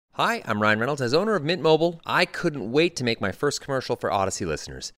Hi, I'm Ryan Reynolds. As owner of Mint Mobile, I couldn't wait to make my first commercial for Odyssey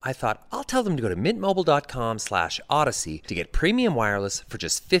listeners. I thought, I'll tell them to go to mintmobile.com/odyssey to get premium wireless for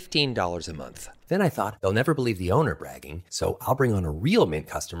just $15 a month. Then I thought, they'll never believe the owner bragging, so I'll bring on a real Mint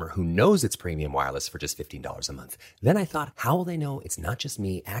customer who knows it's premium wireless for just $15 a month. Then I thought, how will they know it's not just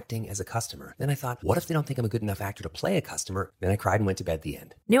me acting as a customer? Then I thought, what if they don't think I'm a good enough actor to play a customer? Then I cried and went to bed. The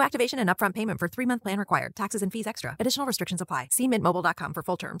end. New activation and upfront payment for 3-month plan required. Taxes and fees extra. Additional restrictions apply. See mintmobile.com for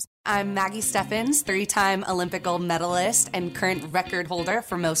full terms. I'm Maggie Steffens, 3-time Olympic gold medalist and current record holder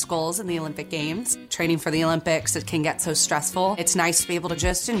for most goals in the Olympic Games. Training for the Olympics, it can get so stressful. It's nice to be able to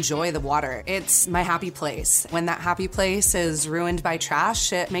just enjoy the water. It's my happy place. When that happy place is ruined by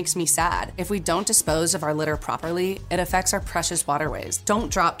trash, it makes me sad. If we don't dispose of our litter properly, it affects our precious waterways.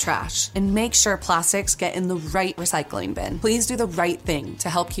 Don't drop trash and make sure plastics get in the right recycling bin. Please do the right thing to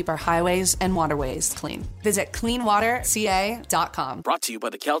help keep our highways and waterways clean. Visit cleanwaterca.com. Brought to you by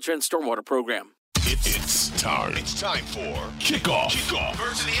the Caltrans Stormwater Program. It's time. It's time for Kickoff.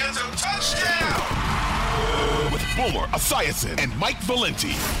 Birds in the end zone. Touchdown! With Boomer Esiason and Mike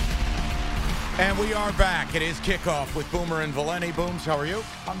Valenti. And we are back. It is Kickoff with Boomer and Valenti. Booms, how are you?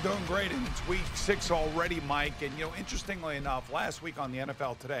 I'm doing great, and it's week 6 already, Mike. And, interestingly enough, last week on the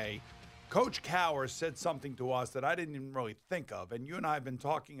NFL Today, Coach Cowher said something to us that I didn't even really think of. And you and I have been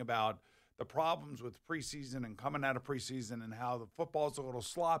talking about the problems with preseason and coming out of preseason and how the football's a little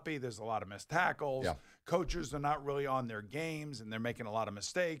sloppy. There's a lot of missed tackles. Yeah. Coaches are not really on their games, and they're making a lot of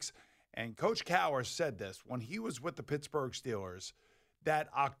mistakes. And Coach Cowher said this when he was with the Pittsburgh Steelers, that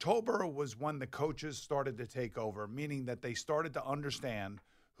October was when the coaches started to take over, meaning that they started to understand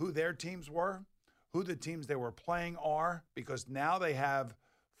who their teams were, who the teams they were playing are, because now they have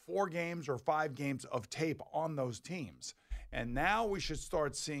 4 games or 5 games of tape on those teams. And now we should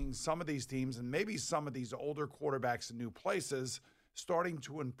start seeing some of these teams and maybe some of these older quarterbacks in new places starting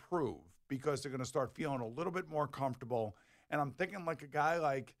to improve because they're going to start feeling a little bit more comfortable. And I'm thinking like a guy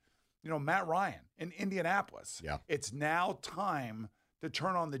like, Matt Ryan in Indianapolis. Yeah. It's now time to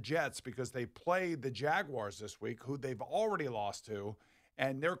turn on the Jets because they play the Jaguars this week, who they've already lost to,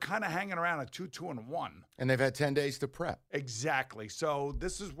 and they're kind of hanging around at 2-2-1. And they've had 10 days to prep. Exactly. So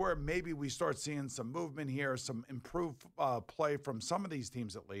this is where maybe we start seeing some movement here, some improved play from some of these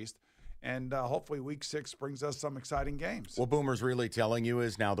teams at least, and hopefully week 6 brings us some exciting games. What Boomer's really telling you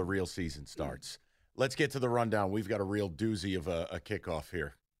is now the real season starts. Let's get to the rundown. We've got a real doozy of a kickoff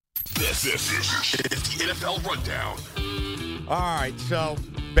here. This is the NFL Rundown. All right, so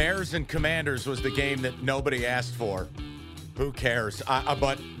Bears and Commanders was the game that nobody asked for. Who cares?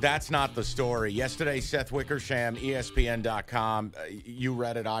 But that's not the story. Yesterday, Seth Wickersham, ESPN.com, you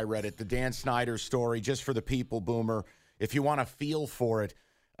read it, I read it, the Dan Snyder story, just for the people, Boomer. If you want to feel for it,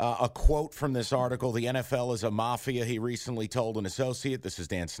 a quote from this article, the NFL is a mafia, he recently told an associate. This is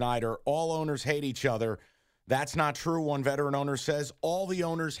Dan Snyder. All owners hate each other. That's not true, one veteran owner says. All the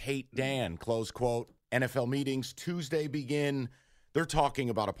owners hate Dan, close quote. NFL meetings Tuesday begin. They're talking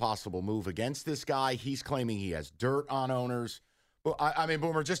about a possible move against this guy. He's claiming he has dirt on owners. Well, I mean,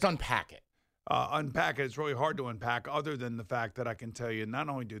 Boomer, just unpack it. Unpack it. It's really hard to unpack other than the fact that I can tell you not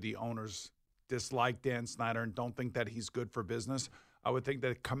only do the owners dislike Dan Snyder and don't think that he's good for business, I would think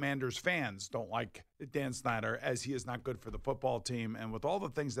that Commanders fans don't like Dan Snyder as he is not good for the football team. And with all the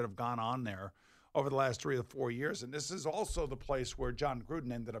things that have gone on there over the last 3 or 4 years. And this is also the place where John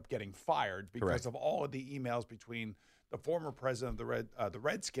Gruden ended up getting fired because of all of the emails between the former president of the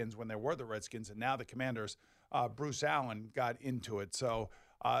Redskins when they were the Redskins and now the Commanders, Bruce Allen, got into it. So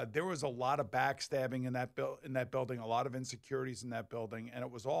there was a lot of backstabbing in that building, a lot of insecurities in that building, and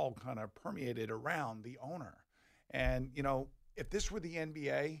it was all kind of permeated around the owner. And, if this were the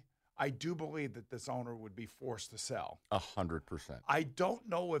NBA, I do believe that this owner would be forced to sell. 100%. I don't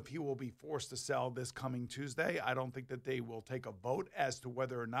know if he will be forced to sell this coming Tuesday. I don't think that they will take a vote as to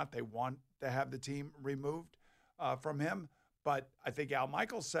whether or not they want to have the team removed from him. But I think Al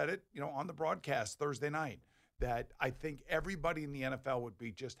Michaels said it, on the broadcast Thursday night, that I think everybody in the NFL would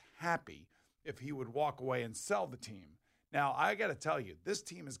be just happy if he would walk away and sell the team. Now, I got to tell you, this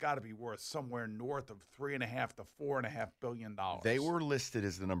team has got to be worth somewhere north of $3.5 to $4.5 billion. They were listed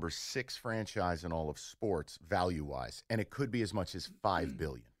as the number 6 franchise in all of sports, value-wise, and it could be as much as $5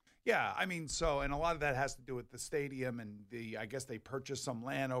 billion. Yeah, I mean, and a lot of that has to do with the stadium and I guess they purchased some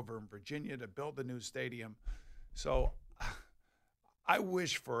land over in Virginia to build the new stadium. So I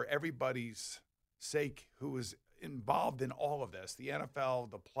wish for everybody's sake who is involved in all of this, the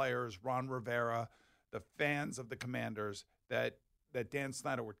NFL, the players, Ron Rivera, the fans of the Commanders, that that Dan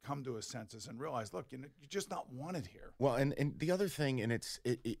Snyder would come to his senses and realize, look, you're just not wanted here. Well, and the other thing, and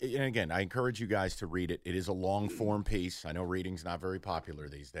and again, I encourage you guys to read it. It is a long-form piece. I know reading's not very popular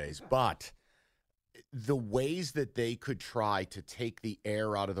these days, but the ways that they could try to take the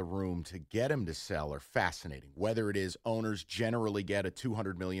air out of the room to get him to sell are fascinating. Whether it is owners generally get a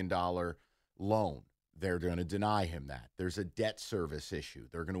 $200 million loan, they're going to deny him that. There's a debt service issue.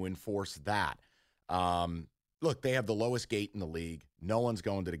 They're going to enforce that. Look, they have the lowest gate in the league. No one's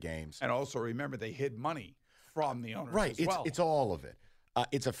going to the games. And also remember, they hid money from the owners right. as well. It's all of it.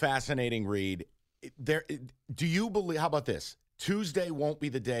 It's a fascinating read. Do you believe, how about this? Tuesday won't be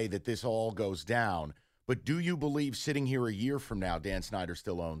the day that this all goes down, but do you believe sitting here a year from now, Dan Snyder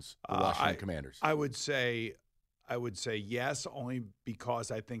still owns the Washington Commanders? I would say yes, only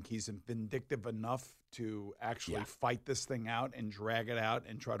because I think he's vindictive enough to actually fight this thing out and drag it out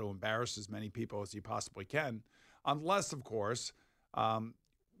and try to embarrass as many people as he possibly can. Unless, of course,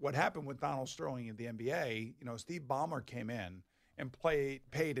 what happened with Donald Sterling in the NBA, Steve Ballmer came in and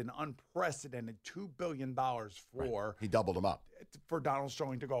paid an unprecedented $2 billion for He doubled him up. For Donald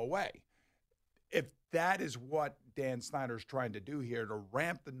Sterling to go away. If that is what Dan Snyder's trying to do here, to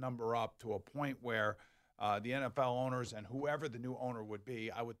ramp the number up to a point where the NFL owners and whoever the new owner would be,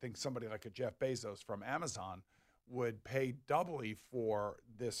 I would think somebody like a Jeff Bezos from Amazon would pay doubly for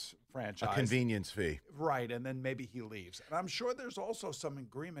this franchise. A convenience fee. Right, and then maybe he leaves. And I'm sure there's also some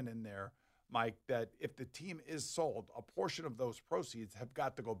agreement in there, Mike, that if the team is sold, a portion of those proceeds have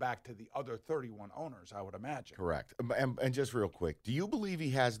got to go back to the other 31 owners, I would imagine. Correct. And just real quick, do you believe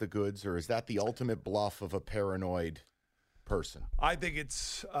he has the goods, or is that the ultimate bluff of a paranoid person? I think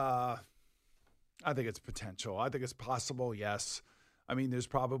it's potential. I think it's possible, yes. I mean, there's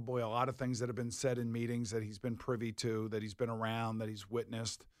probably a lot of things that have been said in meetings that he's been privy to, that he's been around, that he's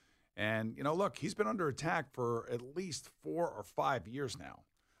witnessed. And, look, he's been under attack for at least 4 or 5 years now.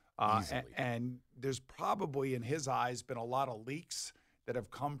 And there's probably, in his eyes, been a lot of leaks that have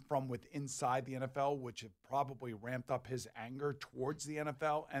come from inside the NFL, which have probably ramped up his anger towards the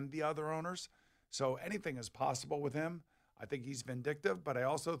NFL and the other owners. So anything is possible with him. I think he's vindictive, but I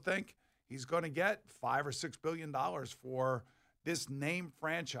also think he's going to get $5 or $6 billion for this name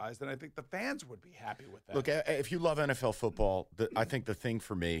franchise, and I think the fans would be happy with that. Look, if you love NFL football, I think the thing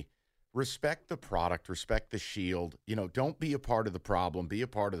for me, respect the product, respect the shield. Don't be a part of the problem. Be a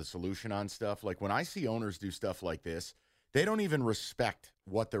part of the solution on stuff. Like when I see owners do stuff like this, they don't even respect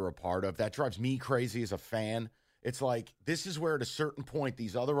what they're a part of. That drives me crazy as a fan. It's like, this is where at a certain point,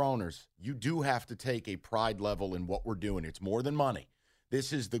 these other owners, you do have to take a pride level in what we're doing. It's more than money.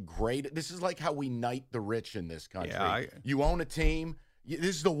 This is like how we knight the rich in this country. Yeah, you own a team.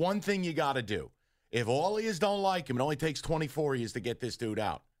 This is the one thing you got to do. If all he is don't like him, it only takes 24 years to get this dude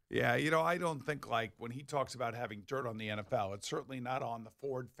out. Yeah, I don't think, like, when he talks about having dirt on the NFL, it's certainly not on the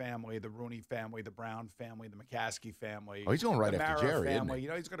Ford family, the Rooney family, the Brown family, the McCaskey family. Oh, he's going right after Jerry, family.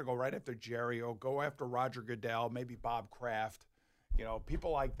 Isn't he? He's going to go right after Jerry or go after Roger Goodell, maybe Bob Kraft.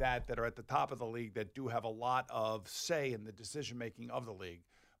 People like that are at the top of the league that do have a lot of say in the decision-making of the league.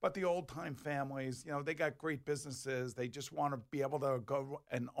 But the old-time families, they got great businesses. They just want to be able to go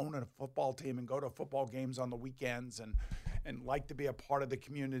and own a football team and go to football games on the weekends and like to be a part of the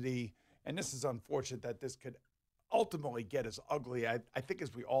community. And this is unfortunate that this could ultimately get as ugly, I think,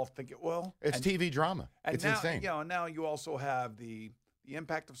 as we all think it will. It's TV drama. It's now, insane. Now you also have the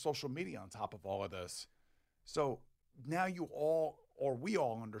impact of social media on top of all of this. So now we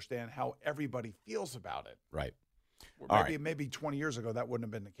all understand how everybody feels about it. Right. Maybe 20 years ago, that wouldn't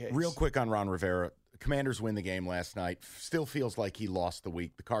have been the case. Real quick on Ron Rivera. Commanders win the game last night. Still feels like he lost the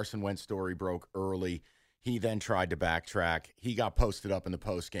week. The Carson Wentz story broke early. He then tried to backtrack. He got posted up in the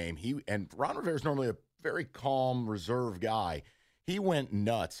postgame. And Ron Rivera's normally a very calm, reserved guy. He went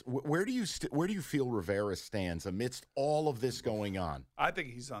nuts. Where do you feel Rivera stands amidst all of this going on? I think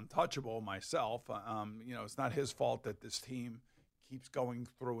he's untouchable myself. It's not his fault that this team keeps going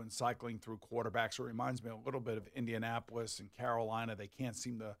through and cycling through quarterbacks. It reminds me a little bit of Indianapolis and Carolina. They can't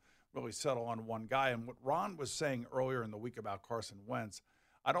seem to really settle on one guy. And what Ron was saying earlier in the week about Carson Wentz,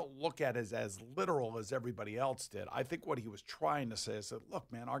 I don't look at it as literal as everybody else did. I think what he was trying to say is that,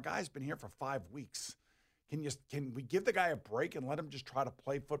 look, man, our guy's been here for 5 weeks. Can we give the guy a break and let him just try to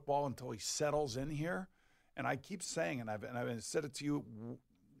play football until he settles in here? And I keep saying, and I've said it to you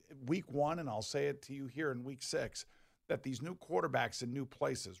week 1, and I'll say it to you here in week 6, that these new quarterbacks in new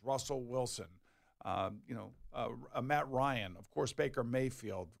places, Russell Wilson, Matt Ryan, of course, Baker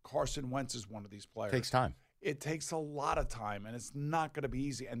Mayfield, Carson Wentz is one of these players. Takes time. It takes a lot of time, and it's not going to be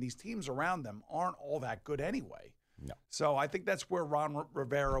easy. And these teams around them aren't all that good anyway. No. So I think that's where Ron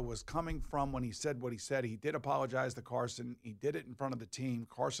Rivera was coming from when he said what he said. He did apologize to Carson. He did it in front of the team.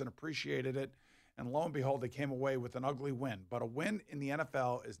 Carson appreciated it. And lo and behold, they came away with an ugly win. But a win in the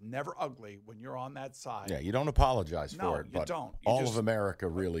NFL is never ugly when you're on that side. Yeah, you don't apologize No, for it. you But don't. all of America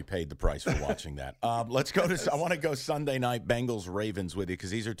really paid the price for watching that. Let's go to – I want to go Sunday night Bengals-Ravens with you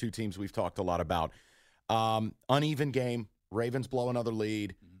because these are two teams we've talked a lot about. Uneven game. Ravens blow another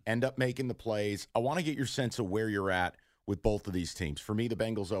lead, end up making the plays. I want to get your sense of where you're at with both of these teams. For me, the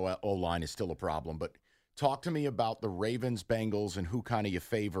Bengals O-line is still a problem. But talk to me about the Ravens-Bengals and who kind of you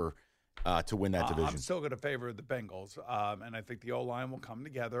favor to win that division. I'm still going to favor the Bengals, and I think the O-line will come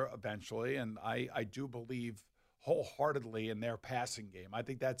together eventually, and I do believe wholeheartedly in their passing game. I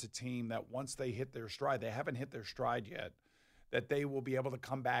think that's a team that once they hit their stride, they haven't hit their stride yet, that they will be able to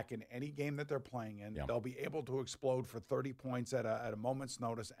come back in any game that they're playing in. Yeah. They'll be able to explode for 30 points at a moment's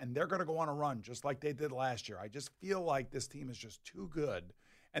notice, and they're going to go on a run just like they did last year. I just feel like this team is just too good.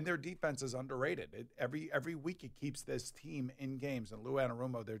 And their defense is underrated. Every week it keeps this team in games. And Lou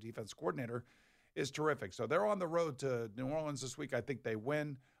Anarumo, their defense coordinator, is terrific. So they're on the road to New Orleans this week. I think they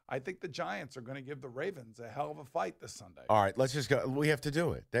win. I think the Giants are going to give the Ravens a hell of a fight this Sunday. All right, let's just go. We have to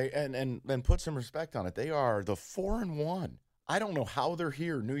do it. And put some respect on it. They are the 4-1. I don't know how they're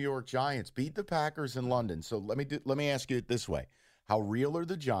here. New York Giants beat the Packers in London. So let me ask you it this way: how real are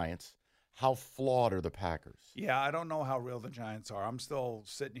the Giants? How flawed are the Packers? Yeah, I don't know how real the Giants are. I'm still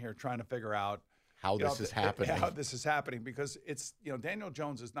sitting here trying to figure out how this is happening. How this is happening because it's, Daniel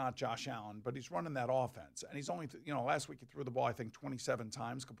Jones is not Josh Allen, but he's running that offense. And he's only, last week he threw the ball, I think, 27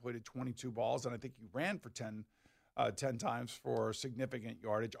 times, completed 22 balls, and I think he ran for 10 times for significant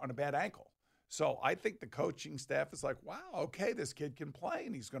yardage on a bad ankle. So I think the coaching staff is like, wow, okay, this kid can play,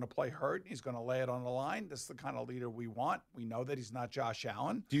 and he's going to play hurt, and he's going to lay it on the line. This is the kind of leader we want. We know that he's not Josh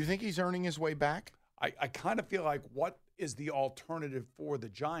Allen. Do you think he's earning his way back? I kind of feel like what is the alternative for the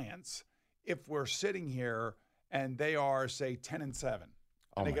Giants if we're sitting here and they are, say, 10-7,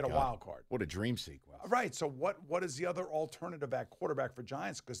 and they get a wild card? What a dream sequence. Right. So what is the other alternative at quarterback for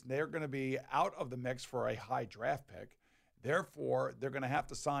Giants? Because they're going to be out of the mix for a high draft pick. Therefore, they're going to have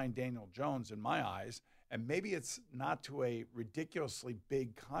to sign Daniel Jones, in my eyes, and maybe it's not to a ridiculously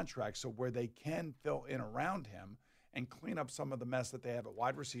big contract, so where they can fill in around him and clean up some of the mess that they have at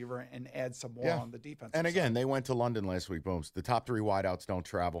wide receiver and add some more on the defense. And again, they went to London last week, Booms. The top 3 wideouts don't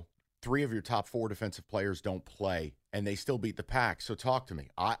travel. 3 of your top 4 defensive players don't play, and they still beat the Pack. So talk to me.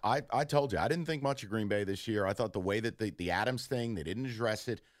 I told you, I didn't think much of Green Bay this year. I thought the way that the Adams thing, they didn't address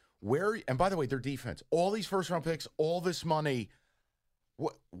it. And by the way, their defense, all these first-round picks, all this money,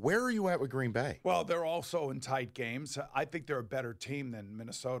 where are you at with Green Bay? Well, they're also in tight games. I think they're a better team than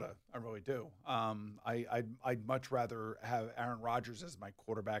Minnesota. I really do. I'd much rather have Aaron Rodgers as my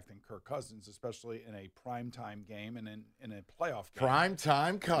quarterback than Kirk Cousins, especially in a primetime game and in a playoff game.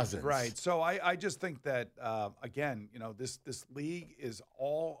 Primetime Cousins. Right. So I just think that, again, this league is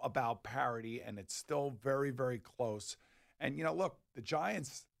all about parity, and it's still very, very close. And, look, the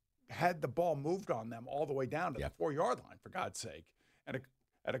Giants had the ball moved on them all the way down to the 4-yard line, for God's sake. And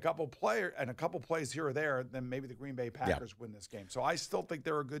a couple plays here or there, then maybe the Green Bay Packers win this game. So I still think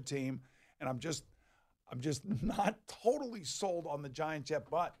they're a good team, and I'm just not totally sold on the Giants yet.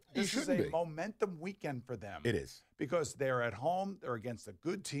 But this is a momentum weekend for them. It is, because they're at home, they're against a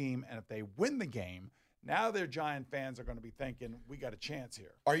good team, and if they win the game, now their Giant fans are going to be thinking, we got a chance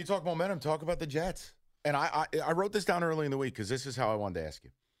here. Are you talking momentum? Talk about the Jets. And I wrote this down early in the week because this is how I wanted to ask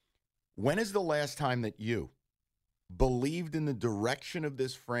you. When is the last time that you believed in the direction of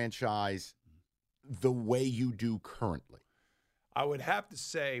this franchise the way you do currently? I would have to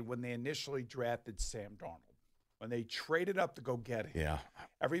say when they initially drafted Sam Darnold, when they traded up to go get him. Yeah.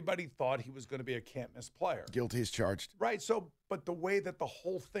 Everybody thought he was going to be a can't-miss player. Guilty as charged. Right. So, but the way that the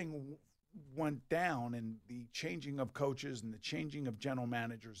whole thing went down and the changing of coaches and the changing of general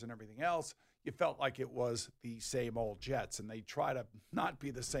managers and everything else, you felt like it was the same old Jets, and they try to not be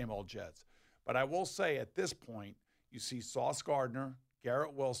the same old Jets. But I will say at this point, you see Sauce Gardner,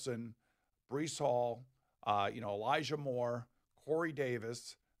 Garrett Wilson, Breece Hall, Elijah Moore, Corey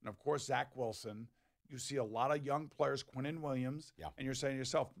Davis, and, of course, Zach Wilson. You see a lot of young players, Quinnen Williams, and you're saying to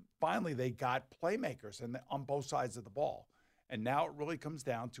yourself, finally they got playmakers on both sides of the ball. And now it really comes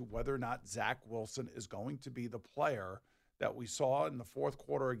down to whether or not Zach Wilson is going to be the player that we saw in the fourth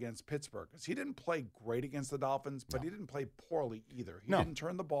quarter against Pittsburgh. Because he didn't play great against the Dolphins, but he didn't play poorly either. He didn't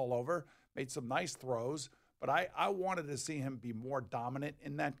turn the ball over, made some nice throws. But I wanted to see him be more dominant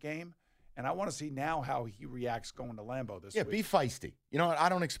in that game. And I want to see now how he reacts going to Lambeau this week. Yeah, be feisty. You know what? I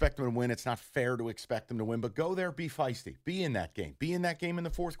don't expect him to win. It's not fair to expect him to win. But go there, be feisty. Be in that game. Be in that game in the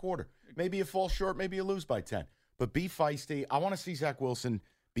fourth quarter. Maybe you fall short. Maybe you lose by 10. but be feisty. I want to see Zach Wilson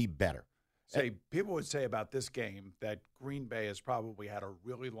be better. People would say about this game that Green Bay has probably had a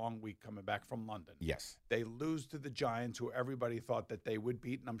really long week coming back from London. Yes. They lose to the Giants, who everybody thought that they would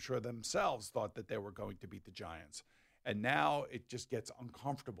beat, and I'm sure themselves thought that they were going to beat the Giants. And now it just gets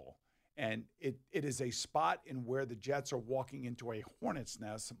uncomfortable. And it is a spot in where the Jets are walking into a hornet's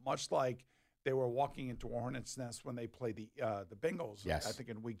nest, much like they were walking into a hornet's nest when they played the Bengals, yes. I think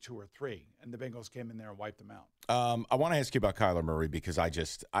in week 2 or 3, and the Bengals came in there and wiped them out. I want to ask you about Kyler Murray because I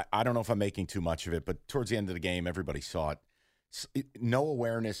don't know if I'm making too much of it, but towards the end of the game, everybody saw it. No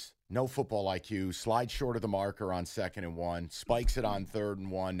awareness, no football IQ, slides short of the marker on 2nd and 1, spikes it on 3rd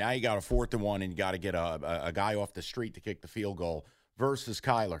and 1. Now you got a 4th and 1, and you got to get a guy off the street to kick the field goal versus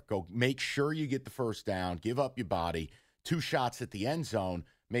Kyler. Go make sure you get the first down, give up your body, 2 shots at the end zone,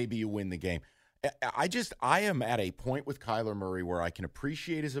 maybe you win the game. I am at a point with Kyler Murray where I can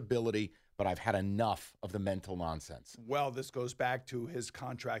appreciate his ability, but I've had enough of the mental nonsense. Well, this goes back to his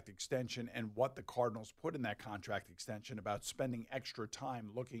contract extension and what the Cardinals put in that contract extension about spending extra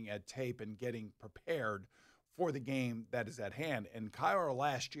time looking at tape and getting prepared for the game that is at hand. And Kyler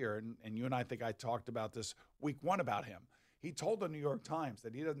last year, and you and I think I talked about this week 1 about him, he told the New York Times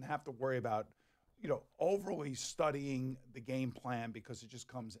that he doesn't have to worry about overly studying the game plan because it just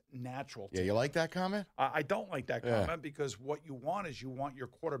comes natural to him. You like that comment? I don't like that comment because what you want is you want your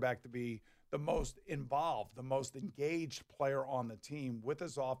quarterback to be the most involved, the most engaged player on the team with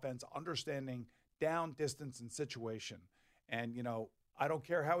his offense, understanding down, distance, and situation. And, I don't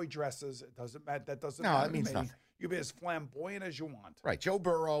care how he dresses. It doesn't matter. That doesn't matter. No, that means nothing. You be as flamboyant as you want. Right. Joe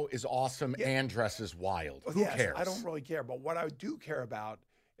Burrow is awesome and dresses wild. Who cares? I don't really care. But what I do care about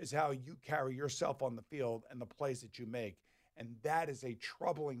is how you carry yourself on the field and the plays that you make. And that is a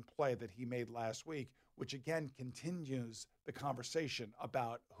troubling play that he made last week, which again continues the conversation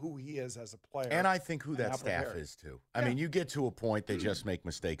about who he is as a player. And I think who that staff is too. I mean, you get to a point they just make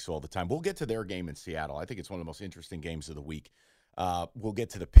mistakes all the time. We'll get to their game in Seattle. I think it's one of the most interesting games of the week. We'll get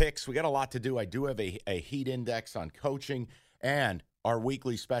to the picks. We got a lot to do. I do have a heat index on coaching and our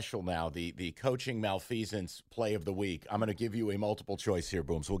weekly special now, the coaching malfeasance play of the week. I'm going to give you a multiple choice here,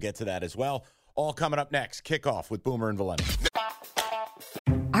 Booms. We'll get to that as well. All coming up next. Kickoff with Boomer and Valenti.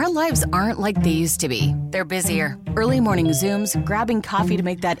 Our lives aren't like they used to be. They're busier. Early morning Zooms, grabbing coffee to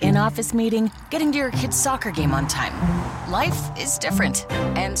make that in-office meeting, getting to your kid's soccer game on time. Life is different,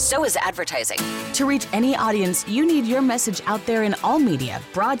 and so is advertising. To reach any audience, you need your message out there in all media,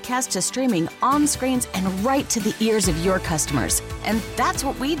 broadcast to streaming, on screens, and right to the ears of your customers. And that's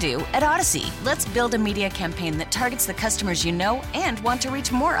what we do at Odyssey. Let's build a media campaign that targets the customers you know and want to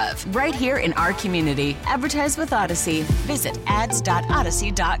reach more of, right here in our community. Advertise with Odyssey. Visit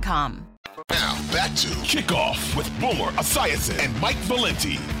ads.odyssey.com. Now, back to Kickoff with Boomer Esiason and Mike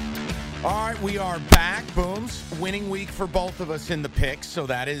Valenti. All right, we are back, Booms. Winning week for both of us in the picks, so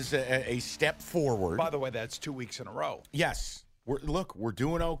that is a step forward. By the way, that's 2 weeks in a row. Yes. We're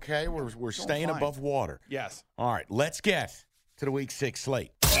doing okay. We're staying above water. Yes. All right, let's get to the Week 6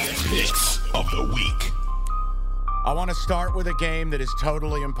 slate. Picks of the week. I want to start with a game that is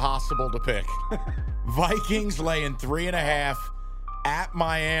totally impossible to pick. Vikings laying 3.5 at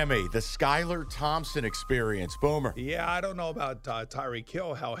Miami, the Skylar Thompson experience. Boomer. Yeah, I don't know about Tyreek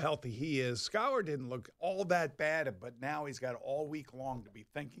Hill, how healthy he is. Skylar didn't look all that bad, but now he's got all week long to be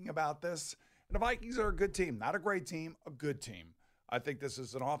thinking about this. And the Vikings are a good team. Not a great team, a good team. I think this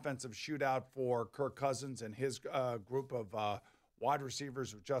is an offensive shootout for Kirk Cousins and his group of wide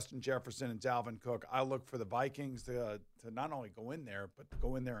receivers with Justin Jefferson and Dalvin Cook. I look for the Vikings to not only go in there, but to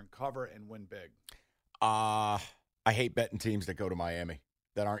go in there and cover and win big. I hate betting teams that go to Miami,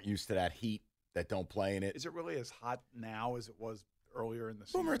 that aren't used to that heat, that don't play in it. Is it really as hot now as it was earlier in the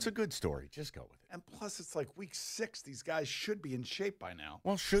season? Boomer, it's a good story. Just go with it. And plus, it's like week 6. These guys should be in shape by now.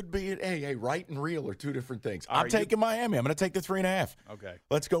 Well, should be. Hey, right and real are two different things. I'm taking Miami. I'm going to take the 3.5. Okay.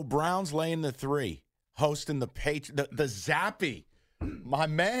 Let's go. Browns laying the 3, hosting the Zappy, my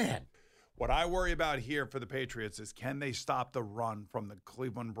man. What I worry about here for the Patriots is can they stop the run from the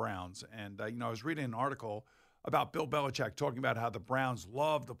Cleveland Browns? And, I was reading an article about Bill Belichick talking about how the Browns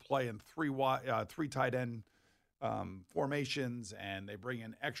love to play in three tight end formations, and they bring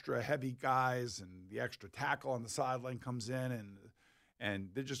in extra heavy guys, and the extra tackle on the sideline comes in, and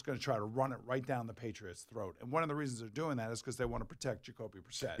they're just going to try to run it right down the Patriots' throat. And one of the reasons they're doing that is because they want to protect Jacoby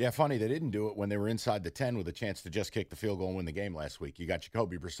Brissett. Yeah, funny they didn't do it when they were inside the 10 with a chance to just kick the field goal and win the game last week. You got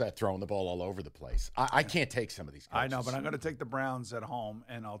Jacoby Brissett throwing the ball all over the place. I can't take some of these coaches. I know, but I'm going to take the Browns at home,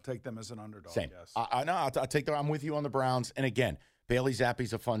 and I'll take them as an underdog. Same. Yes. I know. I'll take I'm with you on the Browns. And again, Bailey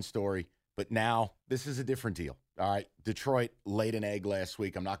Zappe's a fun story, but now this is a different deal. All right, Detroit laid an egg last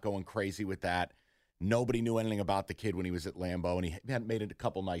week. I'm not going crazy with that. Nobody knew anything about the kid when he was at Lambeau, and he had made a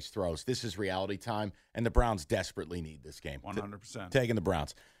couple nice throws. This is reality time, and the Browns desperately need this game. 100%. Taking the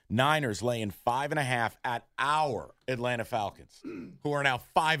Browns. Niners laying 5.5 at our Atlanta Falcons, who are now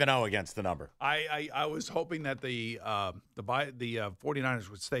 5-0 against the number. I was hoping that the 49ers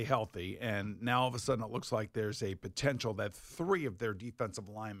would stay healthy, and now all of a sudden it looks like there's a potential that 3 of their defensive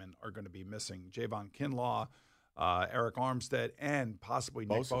linemen are going to be missing. Javon Kinlaw, Eric Armstead, and possibly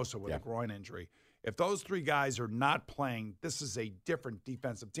Nick Bosa with a groin injury. If those 3 guys are not playing, this is a different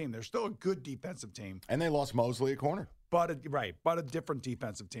defensive team. They're still a good defensive team. And they lost Mosley at corner. But a different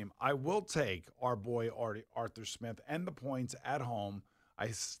defensive team. I will take our boy Arthur Smith and the points at home. I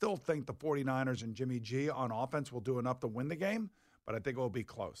still think the 49ers and Jimmy G on offense will do enough to win the game, but I think it will be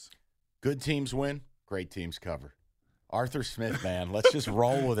close. Good teams win, great teams cover. Arthur Smith, man, let's just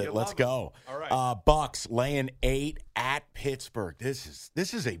roll with it. Let's go. All right. Bucks laying 8 at Pittsburgh. This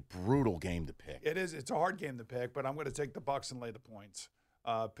is a brutal game to pick. It is. It's a hard game to pick, but I'm going to take the Bucks and lay the points.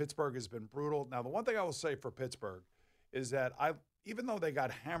 Pittsburgh has been brutal. Now, the one thing I will say for Pittsburgh is that even though they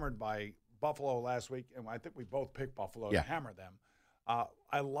got hammered by Buffalo last week, and I think we both picked Buffalo to hammer them,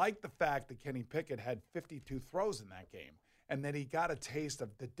 I like the fact that Kenny Pickett had 52 throws in that game, and that he got a taste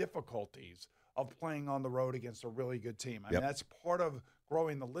of the difficulties of playing on the road against a really good team. I mean, that's part of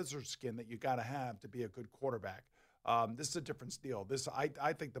growing the lizard skin that you got to have to be a good quarterback. This is a different deal.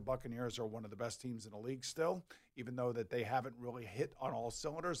 I think the Buccaneers are one of the best teams in the league still, even though that they haven't really hit on all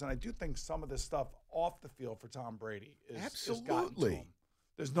cylinders. And I do think some of this stuff off the field for Tom Brady is gotten to him.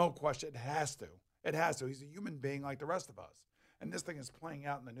 There's no question. It has to. It has to. He's a human being like the rest of us. And this thing is playing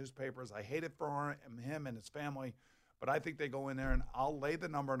out in the newspapers. I hate it for him and his family. But I think they go in there, and I'll lay the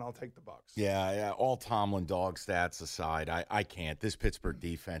number, and I'll take the Bucks. Yeah. All Tomlin dog stats aside, I can't. This Pittsburgh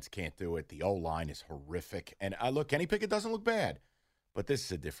defense can't do it. The O-line is horrific. And look, Kenny Pickett doesn't look bad. But this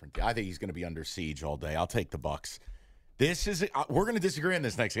is a different – I think he's going to be under siege all day. I'll take the Bucks. We're going to disagree on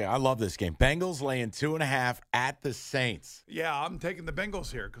this next game. I love this game. Bengals laying 2.5 at the Saints. Yeah, I'm taking the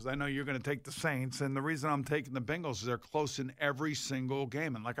Bengals here because I know you're going to take the Saints. And the reason I'm taking the Bengals is they're close in every single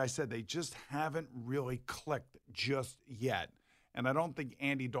game. And like I said, they just haven't really clicked just yet. And I don't think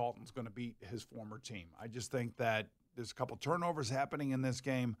Andy Dalton's going to beat his former team. I just think that there's a couple turnovers happening in this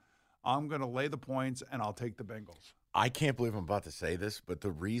game. I'm going to lay the points, and I'll take the Bengals. I can't believe I'm about to say this, but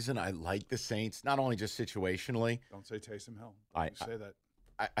the reason I like the Saints, not only just situationally. Don't say Taysom Hill. Say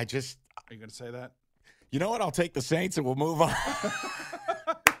that. I just. Are you going to say that? You know what? I'll take the Saints and we'll move on.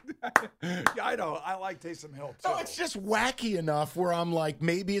 Yeah, I know. I like Taysom Hill, too. No, it's just wacky enough where I'm like,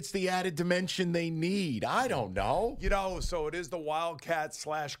 maybe it's the added dimension they need. I don't know. So it is the Wildcat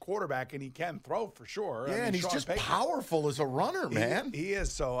 / quarterback, and he can throw for sure. Yeah, and he's just powerful as a runner, man. He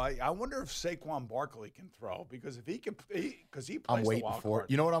is. So I wonder if Saquon Barkley can throw, because if he can, because he plays I'm waiting the wild for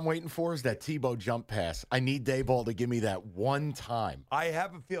card. You know what I'm waiting for is that Tebow jump pass. I need Dayball to give me that one time. I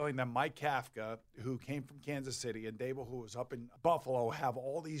have a feeling that Mike Kafka, who came from Kansas City, and Dayball, who was up in Buffalo, have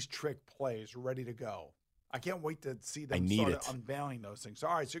all these trick plays ready to go. I can't wait to see them start unveiling those things.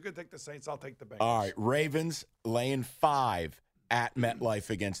 All right, so you're going to take the Saints. I'll take the Bengals. All right, Ravens laying 5 at MetLife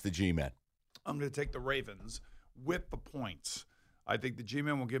against the G-Men. I'm going to take the Ravens with the points. I think the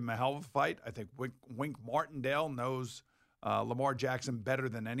G-Men will give them a hell of a fight. I think Wink Martindale knows Lamar Jackson better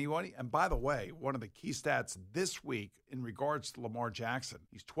than anybody. And by the way, one of the key stats this week in regards to Lamar Jackson,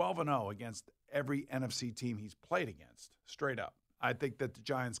 he's 12-0 against every NFC team he's played against, straight up. I think that the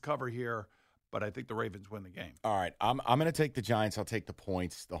Giants cover here, but I think the Ravens win the game. All right, I'm going to take the Giants. I'll take the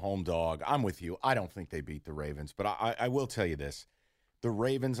points, the home dog. I'm with you. I don't think they beat the Ravens, but I will tell you this. The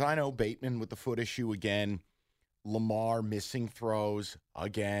Ravens, I know Bateman with the foot issue again, Lamar missing throws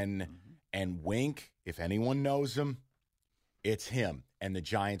again, and Wink, if anyone knows him, it's him. And the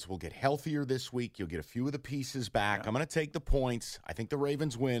Giants will get healthier this week. You'll get a few of the pieces back. Yeah. I'm going to take the points. I think the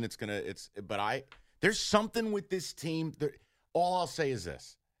Ravens win. There's something with this team. All I'll say is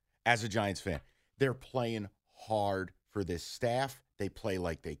this, as a Giants fan, they're playing hard for this staff. They play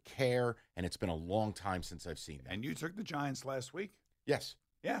like they care, and it's been a long time since I've seen that. And you took the Giants last week? Yes.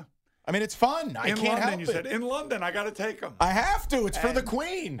 Yeah. I mean, it's fun. I can't help it. You said, in London, I got to take them. I have to. It's for the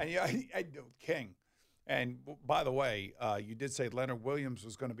Queen. And King. And by the way, you did say Leonard Williams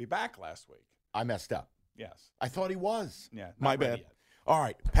was going to be back last week. I messed up. Yes. I thought he was. Yeah. My bad. Yet. All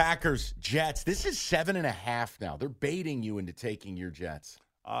right, Packers, Jets. This is 7.5 now. They're baiting you into taking your Jets.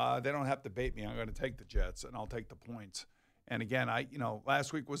 They don't have to bait me. I'm going to take the Jets, and I'll take the points. And again,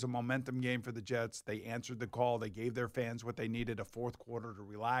 last week was a momentum game for the Jets. They answered the call. They gave their fans what they needed, a fourth quarter to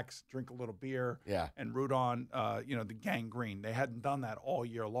relax, drink a little beer, and root on, the gang green. They hadn't done that all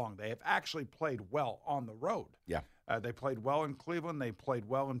year long. They have actually played well on the road. Yeah. They played well in Cleveland. They played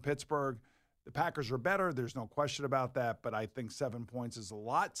well in Pittsburgh. The Packers are better. There's no question about that. But I think 7 points is a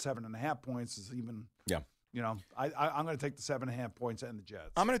lot. 7.5 points is even. Yeah. I'm going to take the 7.5 points and the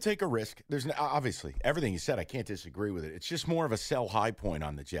Jets. I'm going to take a risk. There's obviously everything you said. I can't disagree with it. It's just more of a sell high point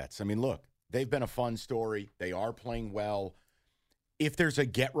on the Jets. I mean, look, they've been a fun story. They are playing well. If there's a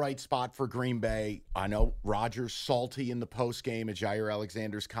get-right spot for Green Bay, I know Rodgers salty in the postgame at Jair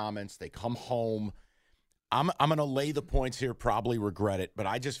Alexander's comments. They come home. I'm going to lay the points here, probably regret it, but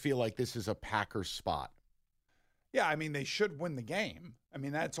I just feel like this is a Packers spot. Yeah, I mean, they should win the game. I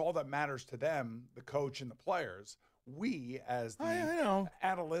mean, that's all that matters to them, the coach and the players. We, as the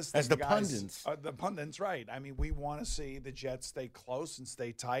analysts, as the pundits. The pundits, right. I mean, we want to see the Jets stay close and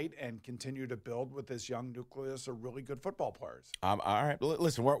stay tight and continue to build with this young nucleus of really good football players. All right.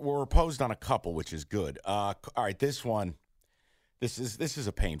 Listen, we're opposed on a couple, which is good. All right, this one, this is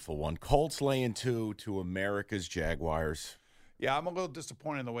a painful one. Colts laying 2 to America's Jaguars. Yeah, I'm a little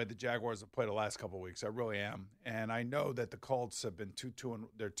disappointed in the way the Jaguars have played the last couple of weeks. I really am. And I know that the Colts have been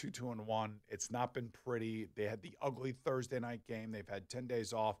 2-2-1. It's not been pretty. They had the ugly Thursday night game. They've had 10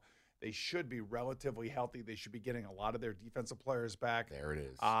 days off. They should be relatively healthy. They should be getting a lot of their defensive players back. There it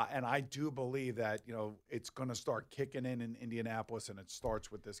is. And I do believe that, it's going to start kicking in Indianapolis, and it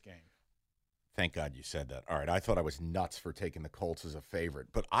starts with this game. Thank God you said that. All right, I thought I was nuts for taking the Colts as a favorite.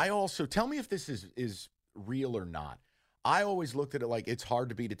 But I also, tell me if this is real or not. I always looked at it like it's hard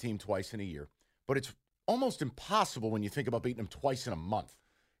to beat a team twice in a year, but it's almost impossible when you think about beating them twice in a month.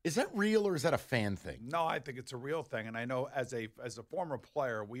 Is that real or is that a fan thing? No, I think it's a real thing. And I know as a former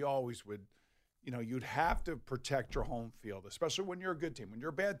player, we always would, you'd have to protect your home field, especially when you're a good team. When you're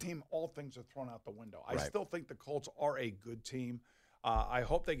a bad team, all things are thrown out the window. I still think the Colts are a good team. I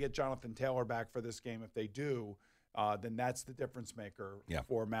hope they get Jonathan Taylor back for this game. If they do, then that's the difference maker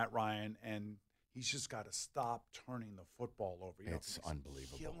for Matt Ryan. And he's just got to stop turning the football over. It's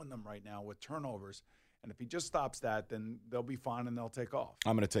unbelievable. Killing them right now with turnovers. And if he just stops that, then they'll be fine and they'll take off.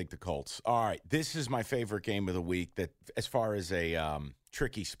 I'm going to take the Colts. All right, this is my favorite game of the week that, as far as a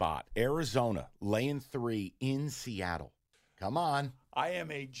tricky spot. Arizona laying 3 in Seattle. Come on. I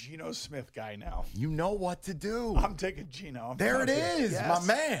am a Geno Smith guy now. You know what to do. I'm taking Geno. There it is, my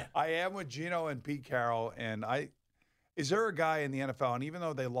man. I am with Geno and Pete Carroll, and is there a guy in the NFL, and even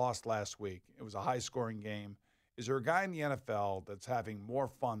though they lost last week, it was a high-scoring game, is there a guy in the NFL that's having more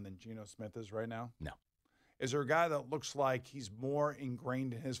fun than Geno Smith is right now? No. Is there a guy that looks like he's more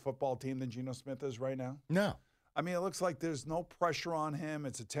ingrained in his football team than Geno Smith is right now? No. I mean, it looks like there's no pressure on him.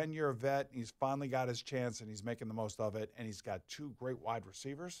 It's a 10-year vet. He's finally got his chance, and he's making the most of it. And he's got 2 great wide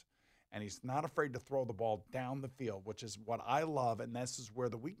receivers, and he's not afraid to throw the ball down the field, which is what I love, and this is where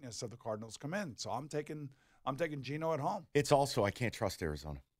the weakness of the Cardinals come in. So I'm taking Geno at home. It's also, I can't trust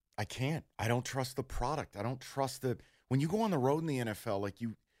Arizona. I can't. I don't trust the product. I don't trust when you go on the road in the NFL,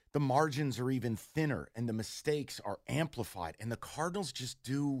 the margins are even thinner and the mistakes are amplified. And the Cardinals just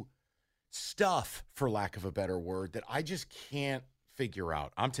do stuff, for lack of a better word, that I just can't figure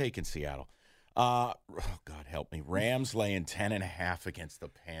out. I'm taking Seattle. God help me. Rams laying 10.5 against the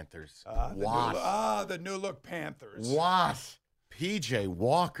Panthers. The new look Panthers. What? PJ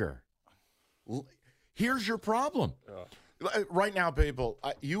Walker. Here's your problem. Right now, people,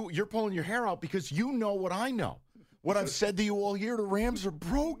 you're pulling your hair out because you know what I know. What I've said to you all year, the Rams are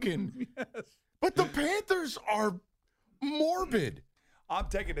broken. Yes. But the Panthers are morbid. I'm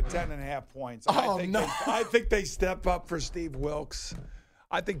taking the 10.5 points. I think they step up for Steve Wilks.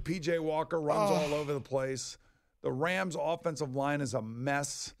 I think P.J. Walker runs all over the place. The Rams' offensive line is a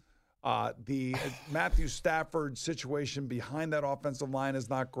mess. The Matthew Stafford situation behind that offensive line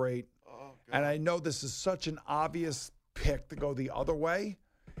is not great. And I know this is such an obvious pick to go the other way.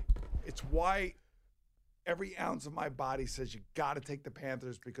 It's why every ounce of my body says you got to take the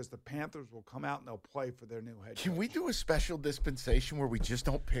Panthers, because the Panthers will come out and they'll play for their new head coach. Can we do a special dispensation where we just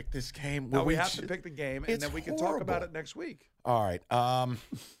don't pick this game? No, we have to pick the game, and then we can talk about it next week. All right. I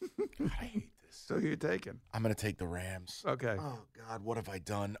hate this. So you're taking? I'm going to take the Rams. Okay. Oh, God, what have I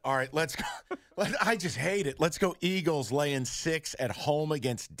done? All right, let's go. I just hate it. Let's go Eagles laying 6 at home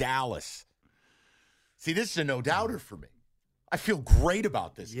against Dallas. See, this is a no-doubter for me. I feel great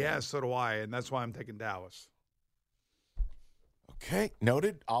about this. Yeah, so do I, and that's why I'm taking Dallas. Okay,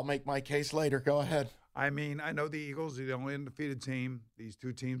 noted. I'll make my case later. Go ahead. I mean, I know the Eagles are the only undefeated team. These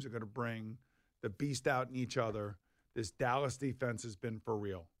two teams are going to bring the beast out in each other. This Dallas defense has been for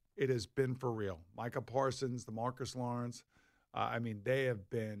real. It has been for real. Micah Parsons, DeMarcus Lawrence, they have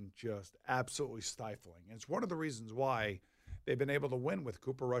been just absolutely stifling. And it's one of the reasons why they've been able to win with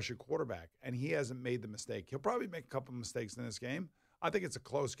Cooper Rush at quarterback, and he hasn't made the mistake. He'll probably make a couple of mistakes in this game. I think it's a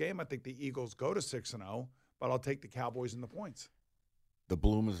close game. I think the Eagles go to 6-0, but I'll take the Cowboys in the points. the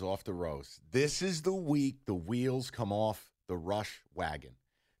bloom is off the rose. This is the week the wheels come off the Rush wagon.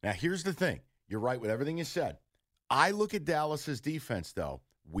 Now, here's the thing. You're right with everything you said. I look at Dallas's defense, though.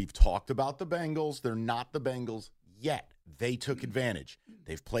 We've talked about the Bengals. They're not the Bengals yet. They took advantage.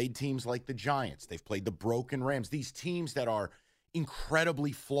 They've played teams like the Giants. They've played the broken Rams. These teams that are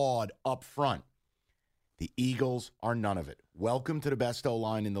incredibly flawed up front. The Eagles are none of it. Welcome to the best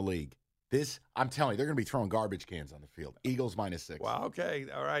O-line in the league. I'm telling you, they're going to be throwing garbage cans on the field. Eagles -6. Wow, okay.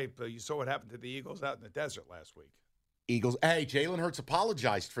 All right. But you saw what happened to the Eagles out in the desert last week. Eagles. Hey, Jalen Hurts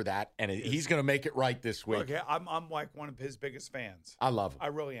apologized for that, and he's going to make it right this week. Okay, I'm like one of his biggest fans. I love him. I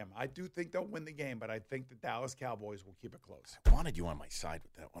really am. I do think they'll win the game, but I think the Dallas Cowboys will keep it close. I wanted you on my side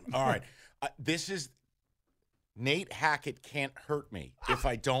with that one. All right. This is Nate Hackett can't hurt me if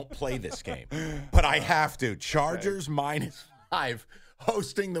I don't play this game, but I have to. Chargers -5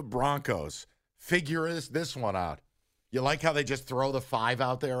 hosting the Broncos. Figure this one out. You like how they just throw the 5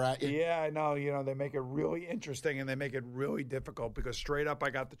 out there at you? Yeah, I know. They make it really interesting and they make it really difficult because straight up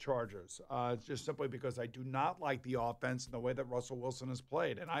I got the Chargers. Just simply because I do not like the offense and the way that Russell Wilson has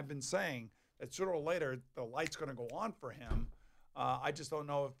played. And I've been saying that sooner or later the light's going to go on for him. I just don't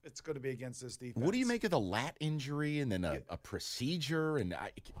know if it's going to be against this defense. What do you make of the lat injury and then a procedure? And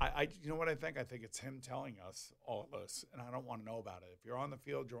you know what I think? I think it's him telling us all of this, and I don't want to know about it. If you're on the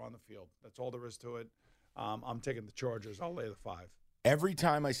field, you're on the field. That's all there is to it. I'm taking the Chargers. I'll lay the 5. Every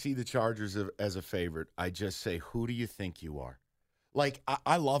time I see the Chargers as a favorite, I just say, who do you think you are? Like,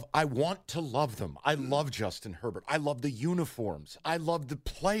 I want to love them. I love Justin Herbert. I love the uniforms. I love the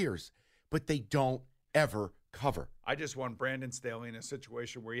players, but they don't ever cover. I just want Brandon Staley in a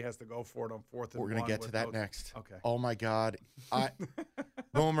situation where he has to go for it on 4th and 1. We're going to get to that next. Okay. Oh, my God.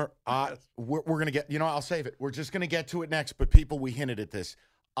 Boomer, we're going to get, I'll save it. We're just going to get to it next. But people, we hinted at this.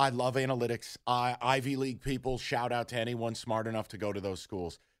 I love analytics. Ivy League people, shout out to anyone smart enough to go to those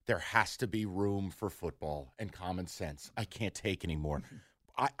schools. There has to be room for football and common sense. I can't take anymore.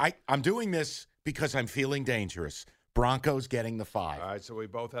 I'm doing this because I'm feeling dangerous. Broncos getting the 5. All right, so we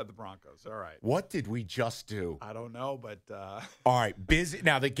both had the Broncos. All right. What did we just do? I don't know, but all right, busy.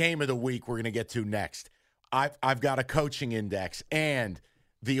 Now, the game of the week we're going to get to next. I've got a coaching index, and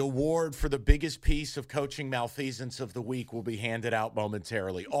the award for the biggest piece of coaching malfeasance of the week will be handed out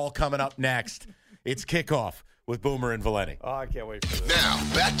momentarily. All coming up next. It's Kickoff with Boomer and Valenti. Oh, I can't wait for this. Now,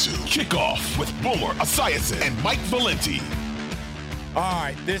 back to Kickoff with Boomer Esiason and Mike Valenti. All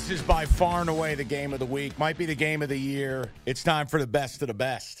right, this is by far and away the game of the week. Might be the game of the year. It's time for the best of the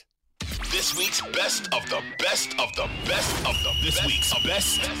best. This week's best of the best of the best of the this week's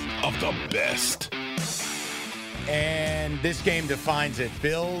best of the best. And this game defines it.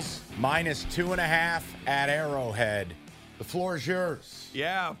 Bills -2.5 at Arrowhead. The floor is yours.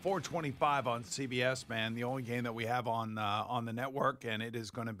 Yeah, 425 on CBS, man. The only game that we have on the network, and it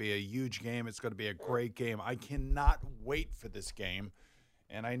is going to be a huge game. It's going to be a great game. I cannot wait for this game.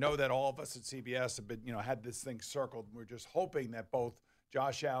 And I know that all of us at CBS have been, had this thing circled. We're just hoping that both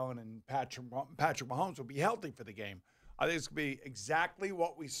Josh Allen and Patrick Mahomes will be healthy for the game. I think it's going to be exactly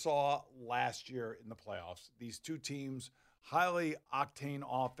what we saw last year in the playoffs. These two teams, highly octane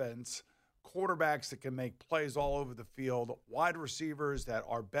offense, quarterbacks that can make plays all over the field, wide receivers that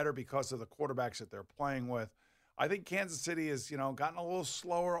are better because of the quarterbacks that they're playing with. I think Kansas City has, gotten a little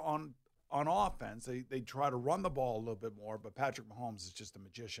slower on offense. They try to run the ball a little bit more, but Patrick Mahomes is just a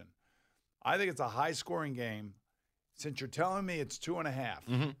magician. I think it's a high-scoring game. Since you're telling me it's 2.5.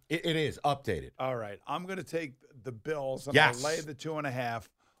 Mm-hmm. It is updated. All right. I'm going to take the Bills and Yes. I'll lay the 2.5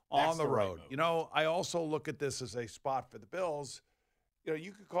 on the road. I also look at this as a spot for the Bills.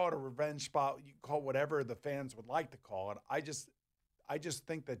 You could call it a revenge spot. You can call it whatever the fans would like to call it. I just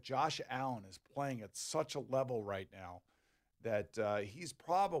think that Josh Allen is playing at such a level right now that he's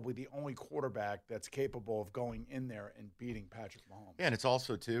probably the only quarterback that's capable of going in there and beating Patrick Mahomes. Yeah, and it's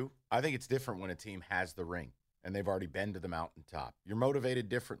also, too, I think it's different when a team has the ring and they've already been to the mountaintop. You're motivated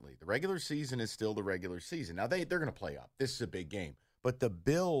differently. The regular season is still the regular season. Now, they're going to play up. This is a big game. But the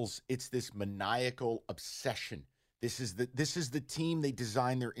Bills, it's this maniacal obsession. This is the team they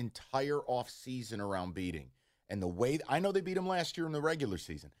designed their entire offseason around beating. And the way I know they beat them last year in the regular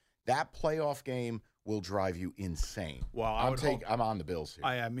season. That playoff game will drive you insane. Well, I'm on the Bills here.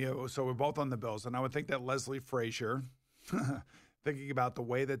 I am. So we're both on the Bills. And I would think that Leslie Frazier, thinking about the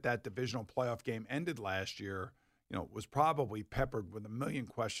way that divisional playoff game ended last year, was probably peppered with a million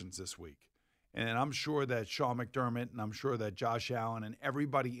questions this week. And I'm sure that Sean McDermott and I'm sure that Josh Allen and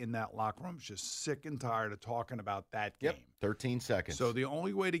everybody in that locker room is just sick and tired of talking about that game. 13 seconds. So the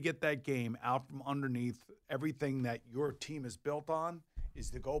only way to get that game out from underneath everything that your team is built on is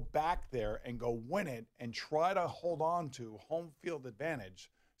to go back there and go win it and try to hold on to home field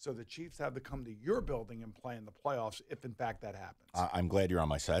advantage so the Chiefs have to come to your building and play in the playoffs if, in fact, that happens. I'm glad you're on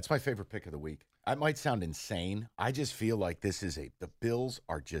my side. That's my favorite pick of the week. That might sound insane. I just feel like the Bills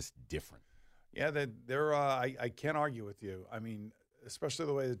are just different. Yeah, they're. I can't argue with you. I mean, especially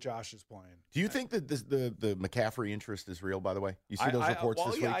the way that Josh is playing. Do you think that the McCaffrey interest is real, by the way? You see those reports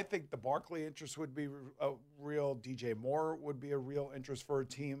this week? I think the Barkley interest would be real. DJ Moore would be a real interest for a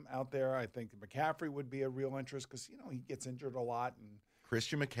team out there. I think McCaffrey would be a real interest because, he gets injured a lot. And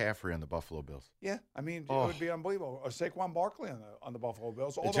Christian McCaffrey on the Buffalo Bills. Yeah, I mean, it would be unbelievable. Or Saquon Barkley on the Buffalo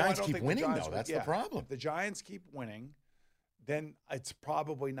Bills. The Giants keep winning, though. That's the problem. If the Giants keep winning, then it's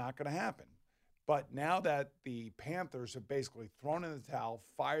probably not going to happen. But now that the Panthers have basically thrown in the towel,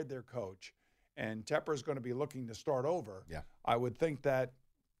 fired their coach, and Tepper is going to be looking to start over, I would think that,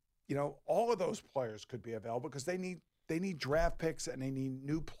 all of those players could be available because they need draft picks and they need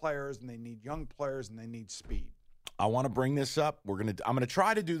new players and they need young players and they need speed. I want to bring this up. I'm going to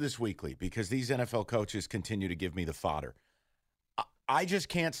try to do this weekly because these NFL coaches continue to give me the fodder. I just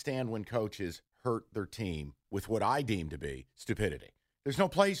can't stand when coaches hurt their team with what I deem to be stupidity. There's no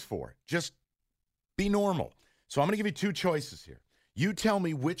place for it. Just be normal. So I'm going to give you two choices here. You tell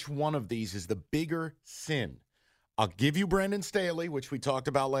me which one of these is the bigger sin. I'll give you Brandon Staley, which we talked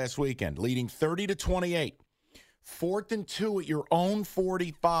about last weekend, leading 30-28. 4th and 2 at your own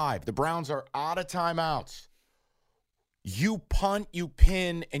 45. The Browns are out of timeouts. You punt, you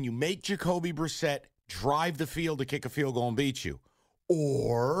pin, and you make Jacoby Brissett drive the field to kick a field goal and beat you.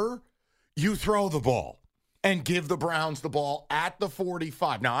 Or you throw the ball and give the Browns the ball at the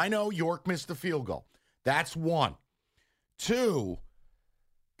 45. Now, I know York missed the field goal. That's one. Two,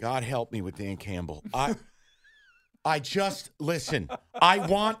 God help me with Dan Campbell. I just, listen, I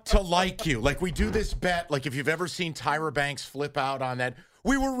want to like you. Like, we do this bet, like if you've ever seen Tyra Banks flip out on that,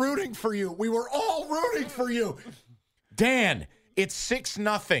 we were rooting for you. We were all rooting for you. Dan, it's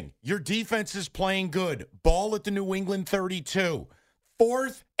 6-0. Your defense is playing good. Ball at the New England 32.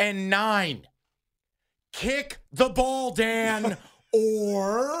 4th and 9. Kick the ball, Dan,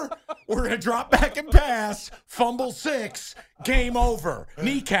 or we're going to drop back and pass, fumble 6, game over,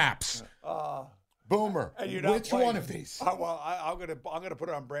 kneecaps. Boomer, which one of these? I'm gonna put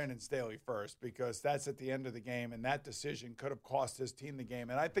it on Brandon Staley first because that's at the end of the game, and that decision could have cost his team the game.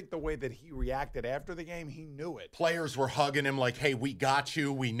 And I think the way that he reacted after the game, he knew it. Players were hugging him like, "Hey, we got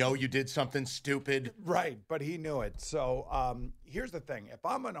you. We know you did something stupid." Right, but he knew it. So here's the thing: if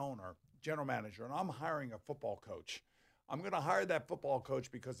I'm an owner, general manager, and I'm hiring a football coach, I'm going to hire that football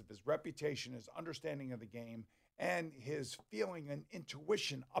coach because of his reputation, his understanding of the game, and his feeling and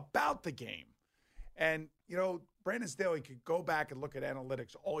intuition about the game. And, Brandon Staley could go back and look at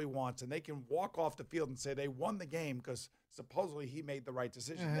analytics all he wants, and they can walk off the field and say they won the game because supposedly he made the right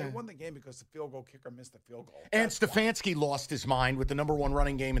decision. They won the game because the field goal kicker missed the field goal. And Stefanski lost his mind with the number 1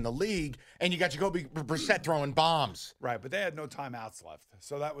 running game in the league, and you got Jacoby Brissett throwing bombs. Right, but they had no timeouts left,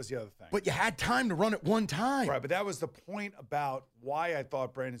 so that was the other thing. But you had time to run it one time. Right, but that was the point about why I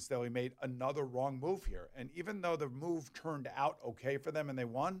thought Brandon Staley made another wrong move here. And even though the move turned out okay for them and they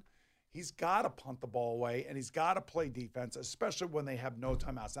won, he's got to punt the ball away, and he's got to play defense, especially when they have no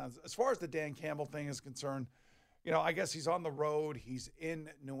timeouts. Now, as far as the Dan Campbell thing is concerned, I guess he's on the road. He's in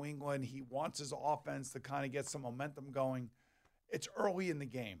New England. He wants his offense to kind of get some momentum going. It's early in the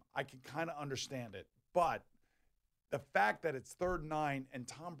game. I can kind of understand it. But the fact that it's 3rd and 9 and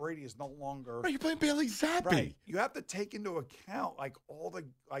Tom Brady is no longer – You're playing Bailey Zappi. Right. You have to take into account, all the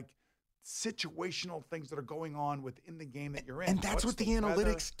situational things that are going on within the game that you're in. And that's what the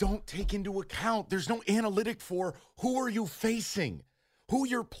analytics don't take into account. There's no analytic for who are you facing, who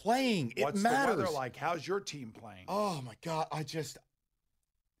you're playing. It matters. What's the weather like? How's your team playing? Oh, my God.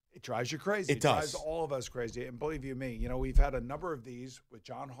 It drives you crazy. It does. Drives all of us crazy. And believe you me, we've had a number of these with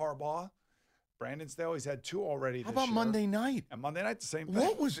John Harbaugh. Brandon Staley's had 2 already this year. How about Monday night? And Monday night, the same thing.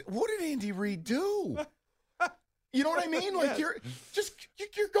 What did Andy Reid do? You know what I mean? Like you're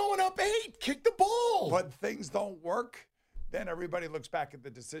going up 8. Kick the ball. But things don't work. Then everybody looks back at the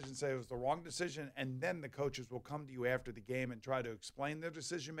decision, say it was the wrong decision, and then the coaches will come to you after the game and try to explain their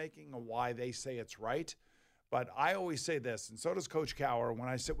decision-making and why they say it's right. But I always say this, and so does Coach Cowher when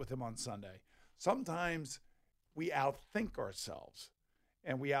I sit with him on Sunday. Sometimes we outthink ourselves,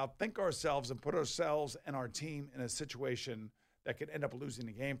 and we outthink ourselves and put ourselves and our team in a situation that could end up losing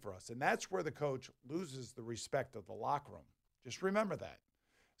the game for us. And that's where the coach loses the respect of the locker room. Just remember that.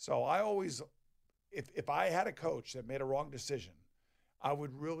 So I always, if I had a coach that made a wrong decision, I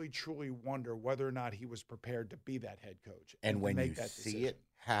would really, truly wonder whether or not he was prepared to be that head coach. And when you see it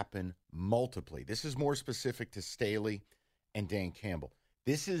happen multiply, this is more specific to Staley and Dan Campbell.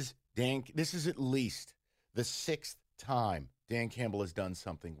 This is at least the 6th time Dan Campbell has done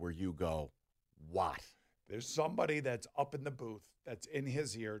something where you go, what? There's somebody that's up in the booth that's in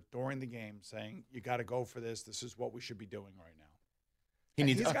his ear during the game saying, you got to go for this. This is what we should be doing right now.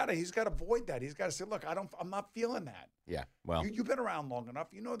 He's got to avoid that. He's got to say, look, I'm not feeling that. Yeah, well. You've been around long enough.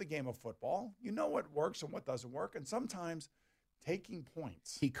 You know the game of football. You know what works and what doesn't work. And sometimes taking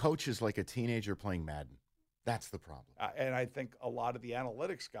points. He coaches like a teenager playing Madden. That's the problem. And I think a lot of the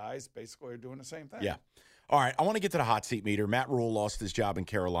analytics guys basically are doing the same thing. Yeah. All right, I want to get to the hot seat meter. Matt Rule lost his job in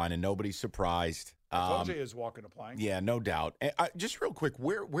Carolina. Nobody's surprised. I told you he was walking a plank. Yeah, no doubt. Just real quick,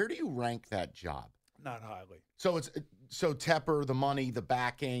 where do you rank that job? Not highly. So Tepper, the money, the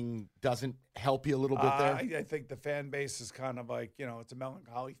backing doesn't help you a little bit there? I think the fan base is kind of like, it's a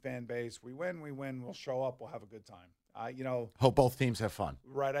melancholy fan base. We win, we'll show up, we'll have a good time. Hope both teams have fun.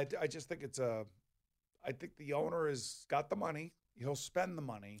 Right. I just think I think the owner has got the money. He'll spend the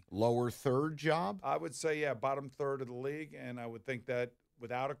money. Lower third job? I would say, yeah, bottom third of the league. And I would think that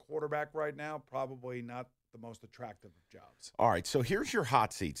without a quarterback right now, probably not the most attractive of jobs. All right, so here's your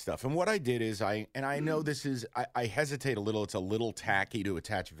hot seat stuff. And what I did is I know this is, I hesitate a little. It's a little tacky to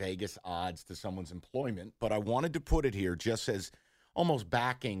attach Vegas odds to someone's employment, but I wanted to put it here just as almost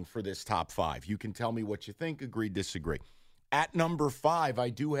backing for this top 5. You can tell me what you think, agree, disagree. At number 5, I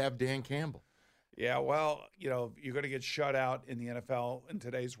do have Dan Campbell. Yeah, well, you're going to get shut out in the NFL in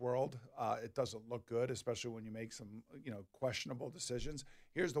today's world. It doesn't look good, especially when you make some, questionable decisions.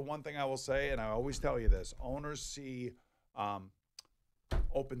 Here's the one thing I will say, and I always tell you this. Owners see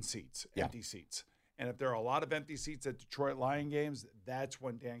open seats, empty seats. And if there are a lot of empty seats at Detroit Lion games, that's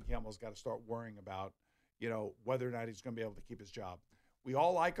when Dan Campbell's got to start worrying about, whether or not he's going to be able to keep his job. We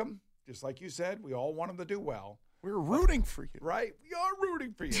all like him, just like you said. We all want him to do well. We're rooting for you. Right. We are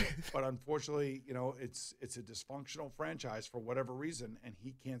rooting for you. But unfortunately, it's a dysfunctional franchise for whatever reason, and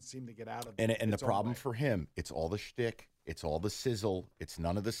he can't seem to get out of it. And the problem for him, it's all the shtick, it's all the sizzle, it's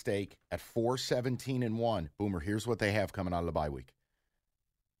none of the steak. At 4-17-1, Boomer, here's what they have coming out of the bye week.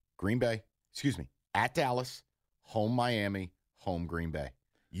 At Dallas, home Miami, home Green Bay.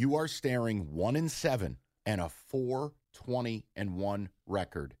 You are staring 1-7 and a 4-20-1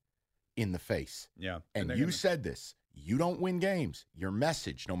 record in the face. Yeah. And you said this. You don't win games. Your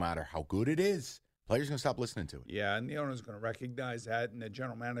message, no matter how good it is, players going to stop listening to it. Yeah, and the owner's going to recognize that, and the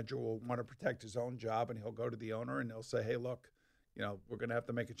general manager will want to protect his own job, and he'll go to the owner, and he'll say, hey, look, we're going to have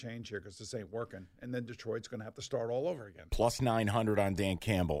to make a change here because this ain't working. And then Detroit's going to have to start all over again. Plus 900 on Dan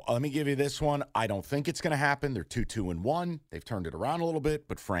Campbell. Let me give you this one. I don't think it's going to happen. They're 2-2-1. They've turned it around a little bit,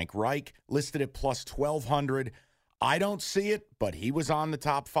 but Frank Reich listed at plus 1,200. I don't see it, but he was on the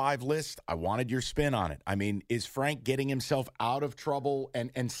top 5 list. I wanted your spin on it. I mean, is Frank getting himself out of trouble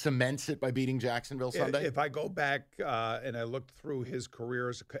and cements it by beating Jacksonville Sunday? If I go back and I looked through his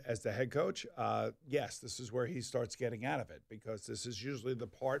career as the head coach, yes, this is where he starts getting out of it because this is usually the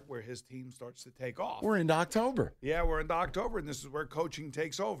part where his team starts to take off. We're into October. Yeah, we're into October, and this is where coaching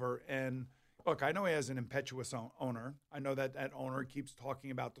takes over. And look, I know he has an impetuous owner. I know that owner keeps talking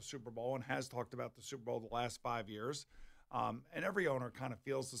about the Super Bowl and has talked about the Super Bowl the last 5 years. And every owner kind of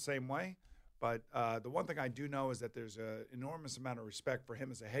feels the same way. But the one thing I do know is that there's an enormous amount of respect for him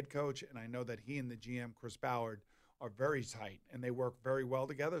as a head coach. And I know that he and the GM, Chris Ballard, are very tight and they work very well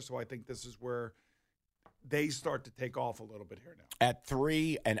together. So I think this is where they start to take off a little bit here now. At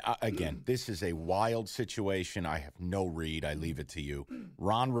 3, and again, this is a wild situation. I have no read. I leave it to you.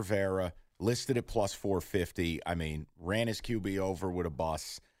 Ron Rivera, listed at plus 450. I mean, ran his QB over with a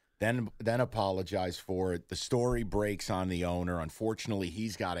bus, then apologized for it. The story breaks on the owner. Unfortunately,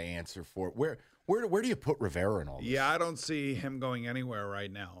 he's got to answer for it. Where do you put Rivera in all this? Yeah, I don't see him going anywhere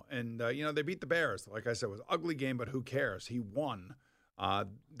right now. And, they beat the Bears. Like I said, it was an ugly game, but who cares? He won.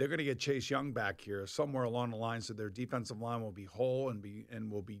 They're going to get Chase Young back here somewhere along the line, so their defensive line will be whole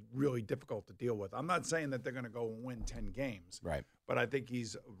and will be really difficult to deal with. I'm not saying that they're going to go and win 10 games. Right. But I think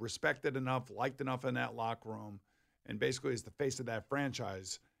he's respected enough, liked enough in that locker room, and basically is the face of that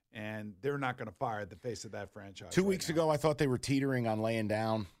franchise, and they're not going to fire the face of that franchise. 2 weeks ago, I thought they were teetering on laying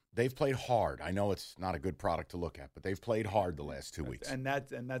down. They've played hard. I know it's not a good product to look at, but they've played hard the last 2 weeks. And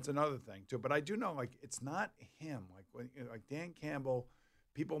that's another thing, too. But I do know, it's not him. Like Dan Campbell,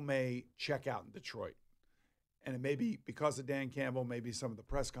 people may check out in Detroit. And it may be because of Dan Campbell, maybe some of the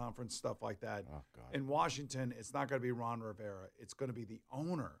press conference, stuff like that. Oh, God. In Washington, it's not going to be Ron Rivera. It's going to be the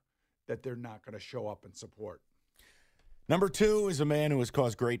owner that they're not going to show up and support. Number 2 is a man who has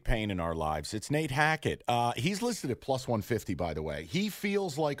caused great pain in our lives. It's Nate Hackett. He's listed at plus 150, by the way. He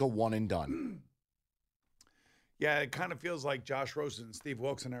feels like a one and done. Yeah, it kind of feels like Josh Rosen and Steve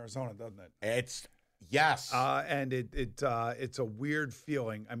Wilkes in Arizona, doesn't it? Yes. And it's a weird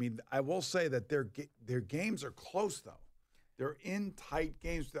feeling. I mean, I will say that their games are close, though. They're in tight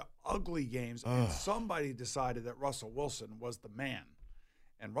games. They're ugly games. And somebody decided that Russell Wilson was the man.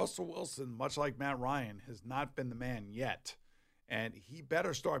 And Russell Wilson, much like Matt Ryan, has not been the man yet. And he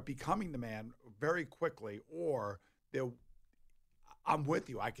better start becoming the man very quickly, or I'm with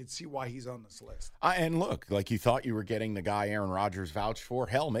you. I can see why he's on this list. And look, like you thought you were getting the guy Aaron Rodgers vouched for.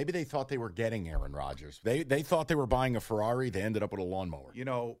 Hell, maybe they thought they were getting Aaron Rodgers. They thought they were buying a Ferrari. They ended up with a lawnmower. You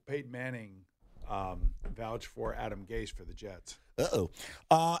know, Peyton Manning vouched for Adam Gase for the Jets.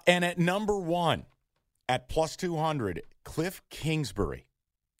 And at number 1, at plus 200, Cliff Kingsbury.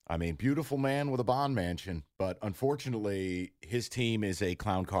 I mean, beautiful man with a Bond mansion, but unfortunately, his team is a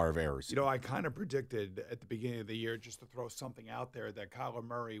clown car of errors. You know, I kind of predicted at the beginning of the year, just to throw something out there, that Kyler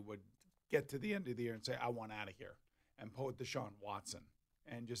Murray would get to the end of the year and say, I want out of here, and pull Deshaun Watson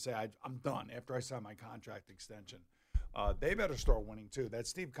and just say, I'm done after I sign my contract extension. They better start winning, too. That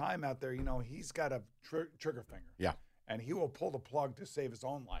Steve Keim out there, you know, he's got a trigger finger. Yeah. And he will pull the plug to save his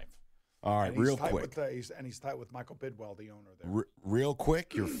own life. All right, real quick. He's tight with Michael Bidwell, the owner there. Real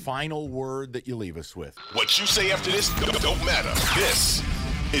quick, your final word that you leave us with. What you say after this don't matter. This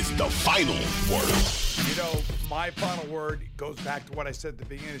is the final word. You know, my final word goes back to what I said at the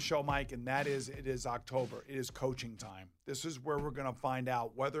beginning of the show, Mike, and that is it is October. It is coaching time. This is where we're going to find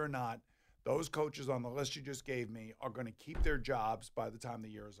out whether or not those coaches on the list you just gave me are going to keep their jobs by the time the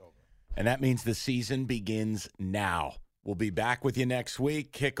year is over. And that means the season begins now. We'll be back with you next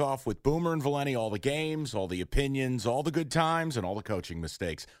week. Kickoff with Boomer and Valenti, all the games, all the opinions, all the good times, and all the coaching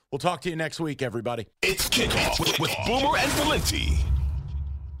mistakes. We'll talk to you next week, everybody. It's Kickoff with Boomer and Valenti.